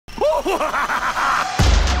Yo,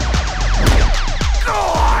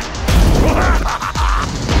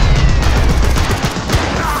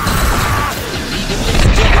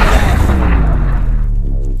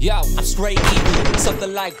 I'm straight evil,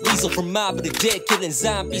 something like Diesel from Mob of the Dead, killing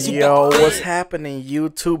zombies. Yo, what's happening,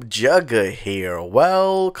 YouTube? Jugga here.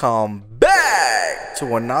 Welcome back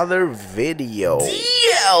to another video.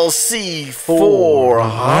 DLC 4.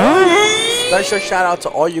 Special shout out to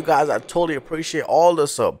all you guys. I totally appreciate all the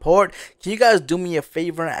support. Can you guys do me a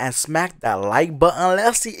favor and smack that like button?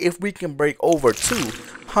 Let's see if we can break over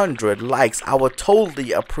 200 likes. I would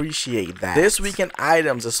totally appreciate that. This weekend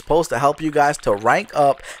items is supposed to help you guys to rank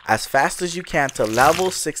up as fast as you can to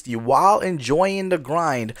level 60 while enjoying the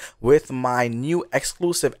grind with my new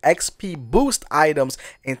exclusive XP boost items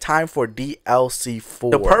in time for DLC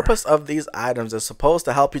 4. The purpose of these items is supposed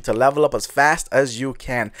to help you to level up as fast as you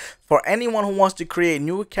can. For anyone who wants to create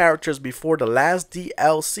new characters before the last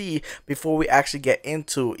DLC, before we actually get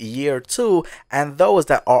into year 2, and those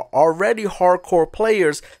that are already hardcore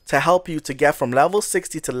players, to help you to get from level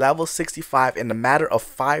 60 to level 65 in a matter of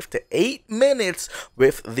 5 to 8 minutes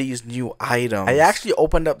with these new items. I actually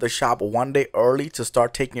opened up the shop one day early to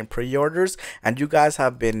start taking pre-orders, and you guys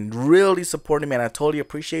have been really supporting me, and I totally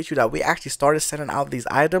appreciate you that we actually started sending out these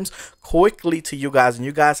items quickly to you guys, and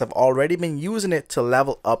you guys have already been using it to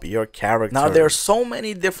level up your character. Now there are so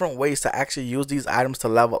many different ways to actually use these items to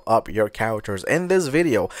level up your characters. In this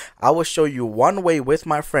video I will show you one way with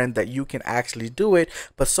my friend that you can actually do it,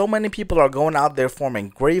 but so many people are going out there forming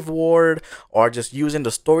Grave Ward or just using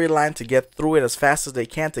the storyline to get through it as fast as they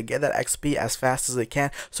can, to get that XP as fast as they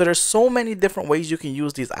can. So there's so many different ways you can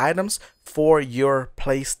use these items for your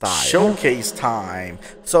playstyle. Showcase time.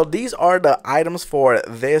 So these are the items for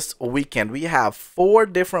this weekend. We have 4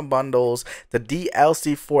 different bundles: the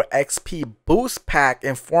DLC 4 XP boost pack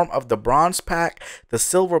in form of the bronze pack, the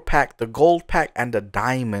silver pack, the gold pack, and the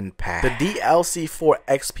diamond pack. The DLC 4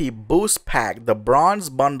 XP boost pack, the bronze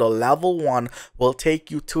bundle level 1, will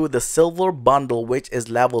take you to the silver bundle, which is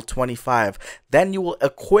level 25. Then you will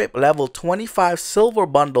equip level 25 silver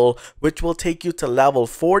bundle, which will take you to level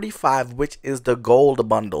 45, which is the gold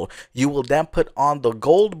bundle. You will then put on the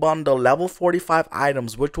gold bundle level 45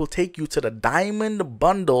 items, which will take you to the diamond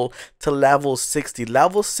bundle to level 60.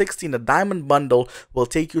 Level 60 in the diamond bundle will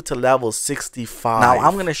take you to level 65. Now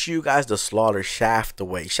I'm gonna show you guys the slaughter shaft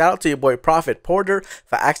away. Shout out to your boy Prophet Porter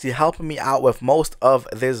for actually helping me out with most of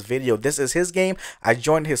this video. This is his game. I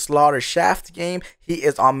joined his slaughter shaft game. He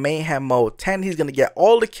is on mayhem mode 10. He's gonna get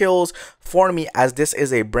all the kills for me, as this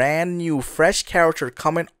is a brand new fresh character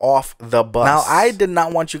coming off the bus. Now I did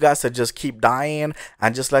not want you guys to just keep dying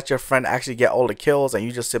and just let your friend actually get all the kills and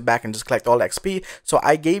you just sit back and just collect all the XP. So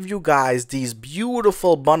I gave you guys these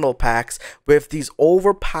beautiful bundle packs with these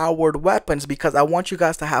overpowered weapons, because I want you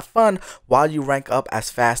guys to have fun while you rank up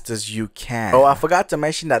as fast as you can. Oh, I forgot to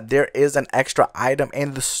mention that there is an extra item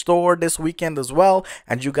in the store this weekend as well,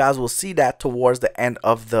 and you guys will see that towards the end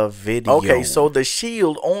of the video. Okay, so the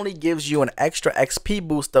shield only gives you an extra XP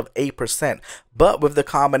boost of 8%, but with the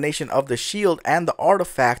combination of the shield and the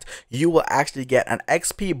artifact, you will actually get an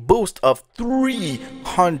XP boost of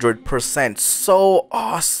 300%. So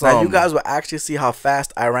awesome. Now you guys will actually see how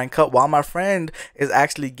fast I rank up while my friend is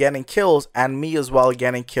actually getting kills, and me as well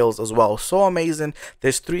getting kills as well. So amazing.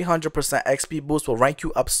 This 300% XP boost will rank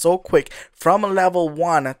you up so quick from level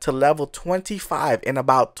 1 to level 25 in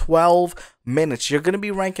about 12 minutes. You're gonna be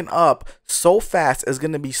ranking up so fast. It's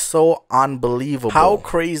gonna be so unbelievable. How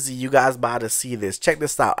crazy you guys about to see this. Check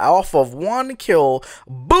this out. Off of 1 kill,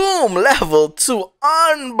 boom, level 2.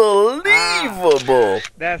 Unbelievable.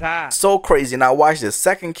 That's hot. So crazy. Now watch this.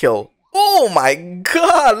 2nd kill, oh my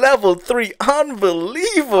god, level 3.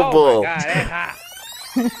 Unbelievable. Oh my god, that's hot.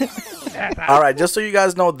 Alright, just so you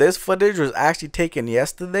guys know, this footage was actually taken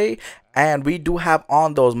yesterday, and we do have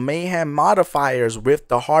on those mayhem modifiers with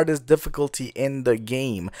the hardest difficulty in the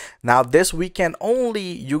game. Now this weekend only,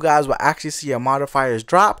 you guys will actually see a modifiers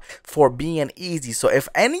drop for being easy. So if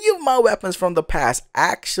any of my weapons from the past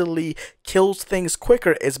actually kills things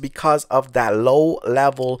quicker, it's because of that low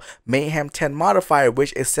level mayhem 10 modifier,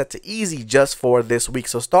 which is set to easy just for this week.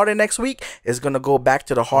 So starting next week, it's gonna go back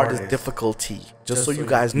to the hardest difficulty, just so you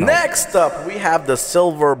guys know. Next up, we have the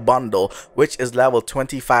silver bundle, which is level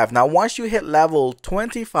 25. Now once you hit level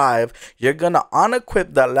 25, you're gonna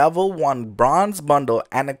unequip the level 1 bronze bundle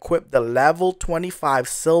and equip the level 25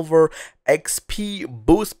 silver XP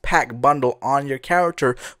boost pack bundle on your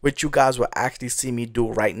character, which you guys will actually see me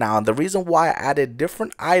do right now. And the reason why I added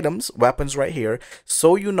different items, weapons right here,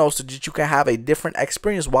 so you know, so that you can have a different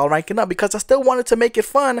experience while ranking up, because I still wanted to make it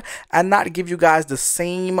fun and not give you guys the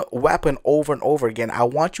same weapon over and over again. I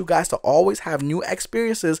want you guys to always have new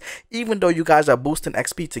experiences, even though you guys are boosting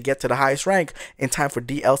XP to get to the highest rank in time for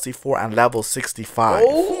DLC 4 and level 65.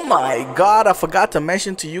 Oh my god, I forgot to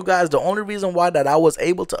mention to you guys, the only reason why that I was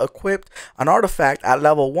able to equip an artifact at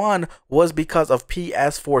level 1 was because of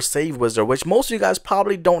PS4 Save Wizard, which most of you guys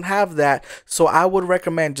probably don't have that. So I would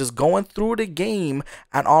recommend just going through the game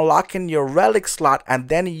and unlocking your relic slot, and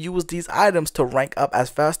then use these items to rank up as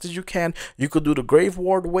fast as you can. You could do the Grave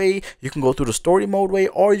Ward way, you can go through the story mode way,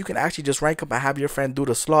 or you can actually just rank up and have your friend do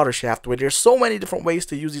the Slaughter Shaft way. There's so many different ways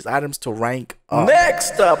to use these items to rank up.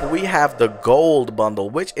 Next up, we have the gold bundle,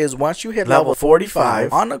 which is once you hit level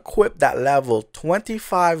 45, unequip that level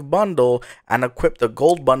 25 bundle and equip the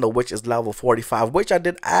gold bundle, which is level 45, which I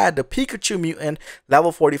did add the Pikachu mutant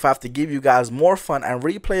level 45 to give you guys more fun and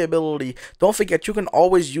replayability. Don't forget, you can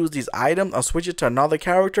always use these items and switch it to another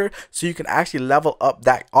character, so you can actually level up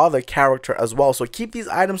that other character as well. So keep these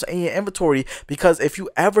items in your inventory, because if you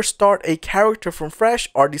ever start a character from fresh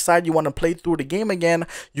or decide you want to play through the game again,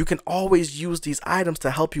 you can always use these items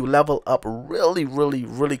to help you level up really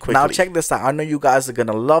quickly. Now check this out. I know you guys are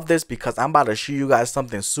gonna love this, because I'm about to show you guys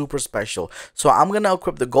something super special. So I'm gonna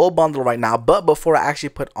equip the gold bundle right now, but before I actually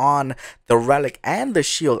put on the relic and the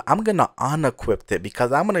shield, I'm gonna unequip it,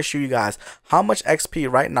 because I'm gonna show you guys how much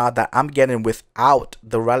XP right now that I'm getting without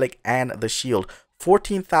the relic and the shield.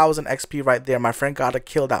 14,000 XP right there. My friend got a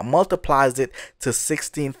kill that multiplies it to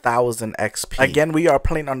 16,000 XP. Again, we are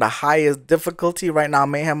playing on the highest difficulty right now,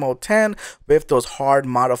 Mayhem mode 10, with those hard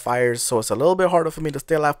modifiers, so it's a little bit harder for me to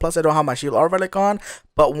stay alive. Plus I don't have my shield or relic on.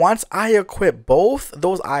 But once I equip both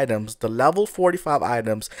those items, the level 45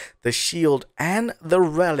 items, the shield and the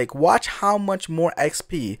relic, watch how much more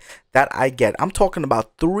XP that I get. I'm talking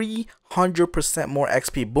about 300% more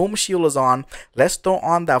XP. Boom, shield is on. Let's throw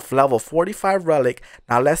on that level 45 relic.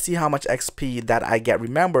 Now let's see how much XP that I get.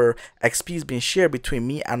 Remember, XP is being shared between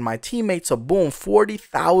me and my teammates. So boom,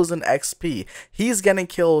 40,000 XP. He's getting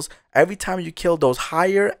kills every time you kill those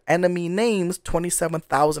higher enemy names.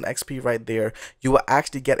 27,000 XP right there. You will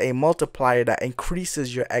actually get a multiplier that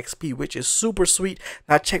increases your XP, which is super sweet.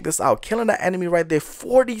 Now check this out. Killing that enemy right there,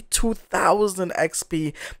 42,000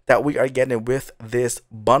 XP that we are getting with this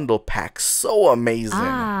bundle pack. So amazing.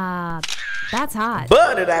 That's hot.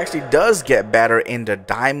 But it actually does get better in the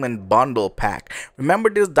diamond bundle pack. Remember,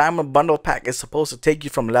 this diamond bundle pack is supposed to take you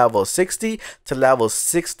from level 60 to level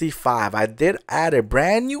 65. I did add a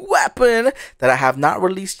brand new weapon that I have not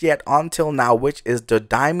released yet until now, which is the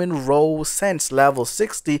diamond rose sense level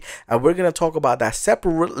 60, and we're gonna talk about that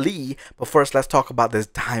separately. But first, let's talk about this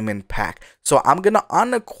diamond pack. So I'm gonna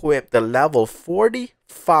unequip the level 45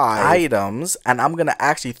 items, and I'm gonna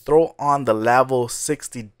actually throw on the level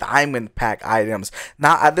 60 diamond pack items.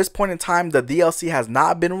 Now at this point in time, the DLC has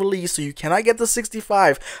not been released, so you cannot get the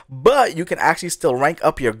 65, but you can actually still rank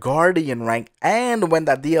up your guardian rank. And when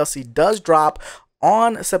that DLC does drop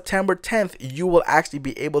on September 10th, you will actually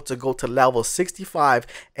be able to go to level 65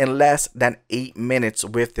 in less than 8 minutes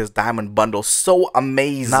with this diamond bundle. So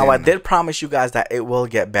amazing. Now I did promise you guys that it will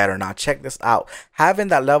get better. Now check this out. Having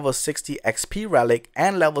that level 60 XP relic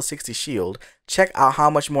and level 60 shield, check out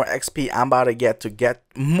how much more XP I'm about to get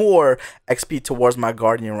more XP towards my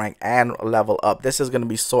guardian rank and level up. This is going to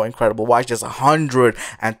be so incredible. Watch this,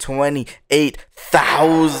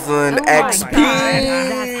 128,000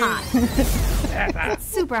 XP. That's hot.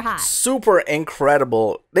 Super hot. Super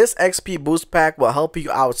incredible. This XP boost pack will help you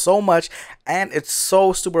out so much, and it's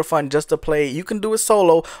so super fun just to play. You can do it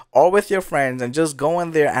solo or with your friends and just go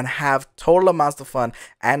in there and have total amounts of fun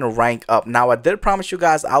and rank up. Now I did promise you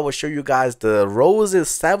guys I will show you guys the Rose's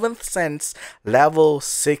 7th Sense level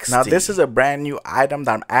 60. Now this is a brand new item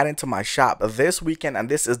that I'm adding to my shop this weekend, and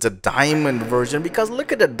this is the diamond version, because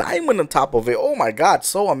look at the diamond on top of it. Oh my god,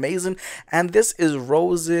 so amazing. And this is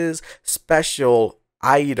Rose's special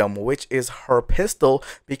item, which is her pistol,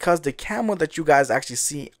 because the camo that you guys actually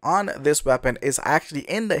see on this weapon is actually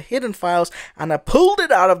in the hidden files, and I pulled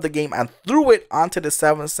it out of the game and threw it onto the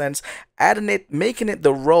 7th Sense, adding it, making it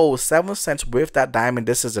the Rose 7th Sense with that diamond.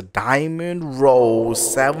 This is a diamond Rose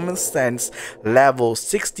 7th Sense level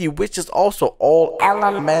 60, which is also all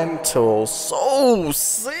elemental. So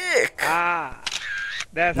sick.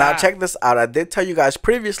 Now check this out. I did tell you guys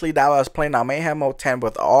previously that I was playing on Mayhem Mode 10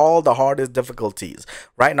 with all the hardest difficulties.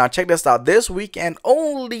 Right now, check this out. This weekend,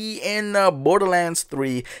 only in Borderlands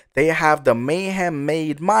 3, they have the Mayhem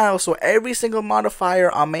Made Mile. So every single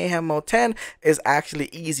modifier on Mayhem Mode 10 is actually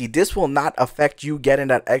easy. This will not affect you getting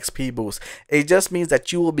that XP boost. It just means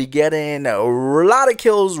that you will be getting a lot of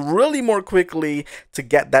kills really more quickly to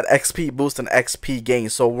get that XP boost and XP gain.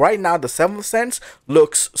 So right now, the 7th Sense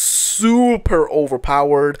looks super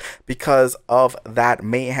overpowered because of that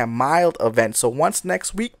Mayhem Mild event. So once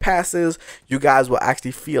next week passes, you guys will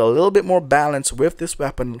actually feel a little bit more balanced with this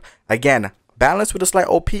weapon. Again, balance with a slight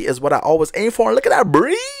OP is what I always aim for. And look at that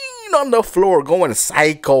brain on the floor going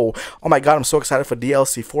psycho. Oh my god, I'm so excited for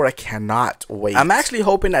DLC 4. I cannot wait. I'm actually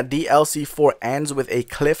hoping that DLC 4 ends with a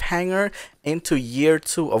cliffhanger into year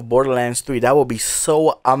 2 of Borderlands 3. That will be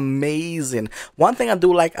so amazing. One thing I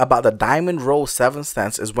do like about the Diamond Row 7th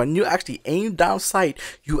Sense is when you actually aim down sight,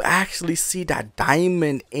 you actually see that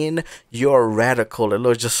diamond in your reticle.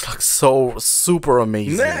 It just looks so super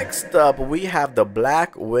amazing. Next up, we have the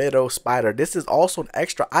Black Widow Spider. This is also an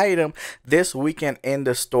extra item this weekend in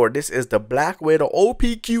the store. This is the Black Widow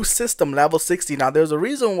OPQ system level 60. Now there's a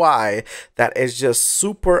reason why that is just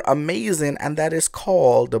super amazing, and that is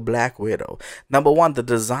called the Black Widow. Number one, the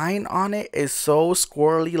design on it is so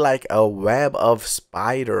squirrely, like a web of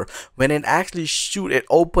spider. When it actually shoots, it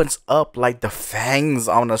opens up like the fangs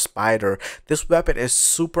on a spider. This weapon is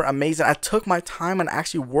super amazing. I took my time and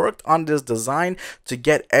actually worked on this design to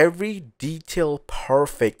get every detail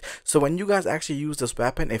perfect. So when you guys actually use this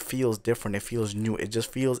weapon, it feels different. It feels new. It just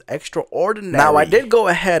feels extraordinary. Now I did go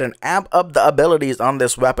ahead and amp up the abilities on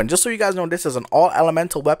this weapon. Just so you guys know, this is an all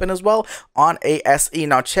elemental weapon as well on ASE.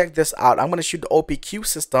 Now check this out. I'm going to shoot the OPQ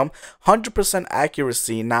system, 100%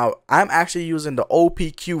 accuracy. Now I'm actually using the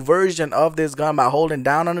OPQ version of this gun by holding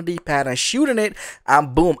down on the D-pad and shooting it,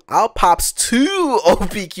 and boom, out pops 2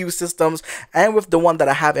 OPQ systems. And with the one that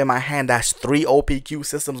I have in my hand, that's 3 OPQ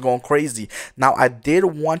systems going crazy. Now I did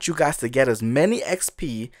want you guys to get as many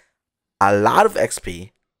XP, a lot of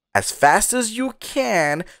XP, as fast as you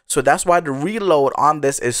can. So that's why the reload on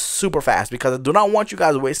this is super fast, because I do not want you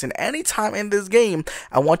guys wasting any time in this game.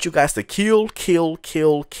 I want you guys to kill,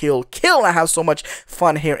 and have so much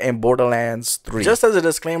fun here in Borderlands 3. Just as a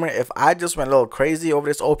disclaimer, if I just went a little crazy over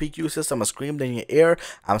this OPQ system and screamed in your ear,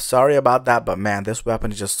 I'm sorry about that, but man, this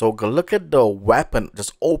weapon is just so good. Look at the weapon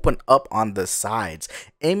just open up on the sides,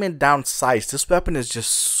 aiming down sights. This weapon is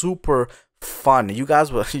just super fun. You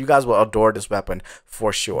guys will adore this weapon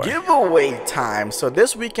for sure. Giveaway time. So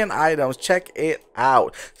this weekend items, check it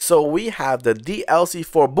out. So we have the DLC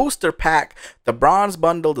 4 booster pack, the bronze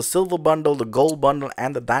bundle, the silver bundle, the gold bundle,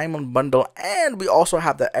 and the diamond bundle, and we also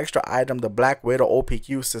have the extra item, the Black Widow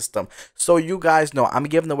OPQ system. So you guys know I'm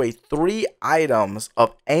giving away 3 items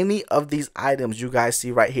of any of these items you guys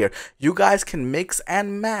see right here. You guys can mix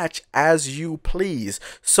and match as you please.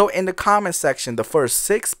 So in the comment section, the first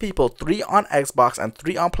 6 people, 3 on Xbox and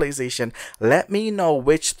 3 on PlayStation, let me know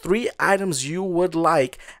which 3 items you would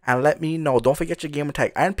like, and let me know. Don't forget your gamer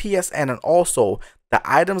tag and PSN, and also the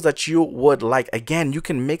items that you would like. Again, you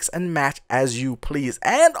can mix and match as you please.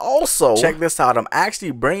 And also, check this out. I'm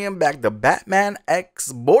actually bringing back the Batman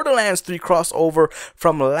X Borderlands 3 crossover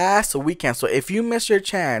from last weekend. So if you missed your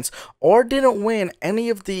chance or didn't win any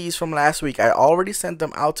of these from last week, I already sent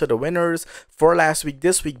them out to the winners for last week,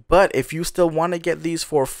 this week. But if you still want to get these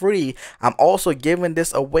for free, I'm also giving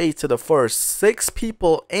this away to the first 6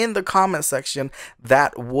 people in the comment section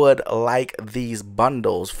that would like these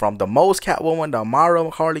bundles, from the Most Catwoman, the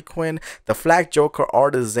Harley Quinn, the Flak Joker,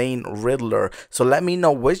 or the Zane Riddler. So let me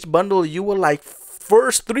know which bundle you would like.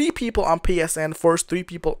 First 3 people on PSN, first 3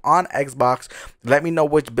 people on Xbox, let me know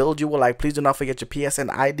which build you would like. Please do not forget your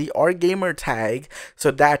PSN ID or gamer tag.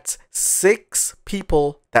 So that's 6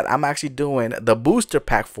 people that I'm actually doing the booster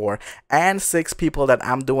pack for, and 6 people that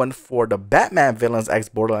I'm doing for the Batman Villains X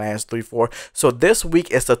Borderlands 3 for. So this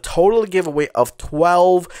week is a total giveaway of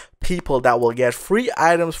 12 people that will get free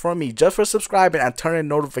items from me just for subscribing and turning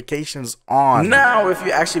notifications on. Now, if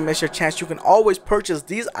you actually miss your chance, you can always purchase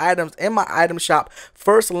these items in my item shop.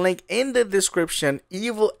 First link in the description,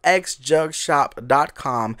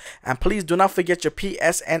 EVILxJUGshop.com. And please do not forget your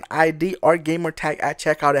PSN ID or gamer tag at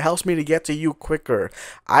checkout. It helps me to get to you quicker.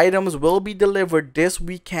 Items will be delivered this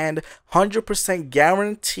weekend, 100%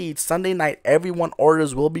 guaranteed. Sunday night, everyone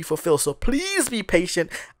orders will be fulfilled. So please be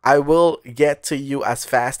patient. I will get to you as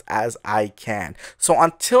fast as I can. So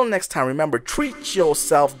until next time, remember, treat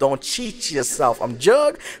yourself, don't cheat yourself. I'm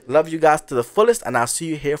Jug. Love you guys to the fullest, and I'll see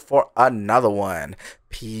you here for another one.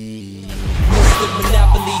 Peace. with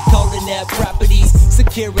monopoly, calling out properties,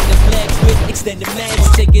 securing the flags with extended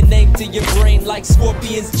mags, taking aim to your brain like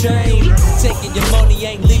scorpion's chain. Taking your money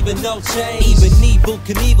ain't leaving no change. Even evil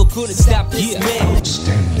Knievel couldn't stop this man.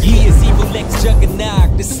 He is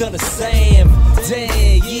EVILxJUG, the son of Sam.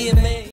 Damn, yeah man.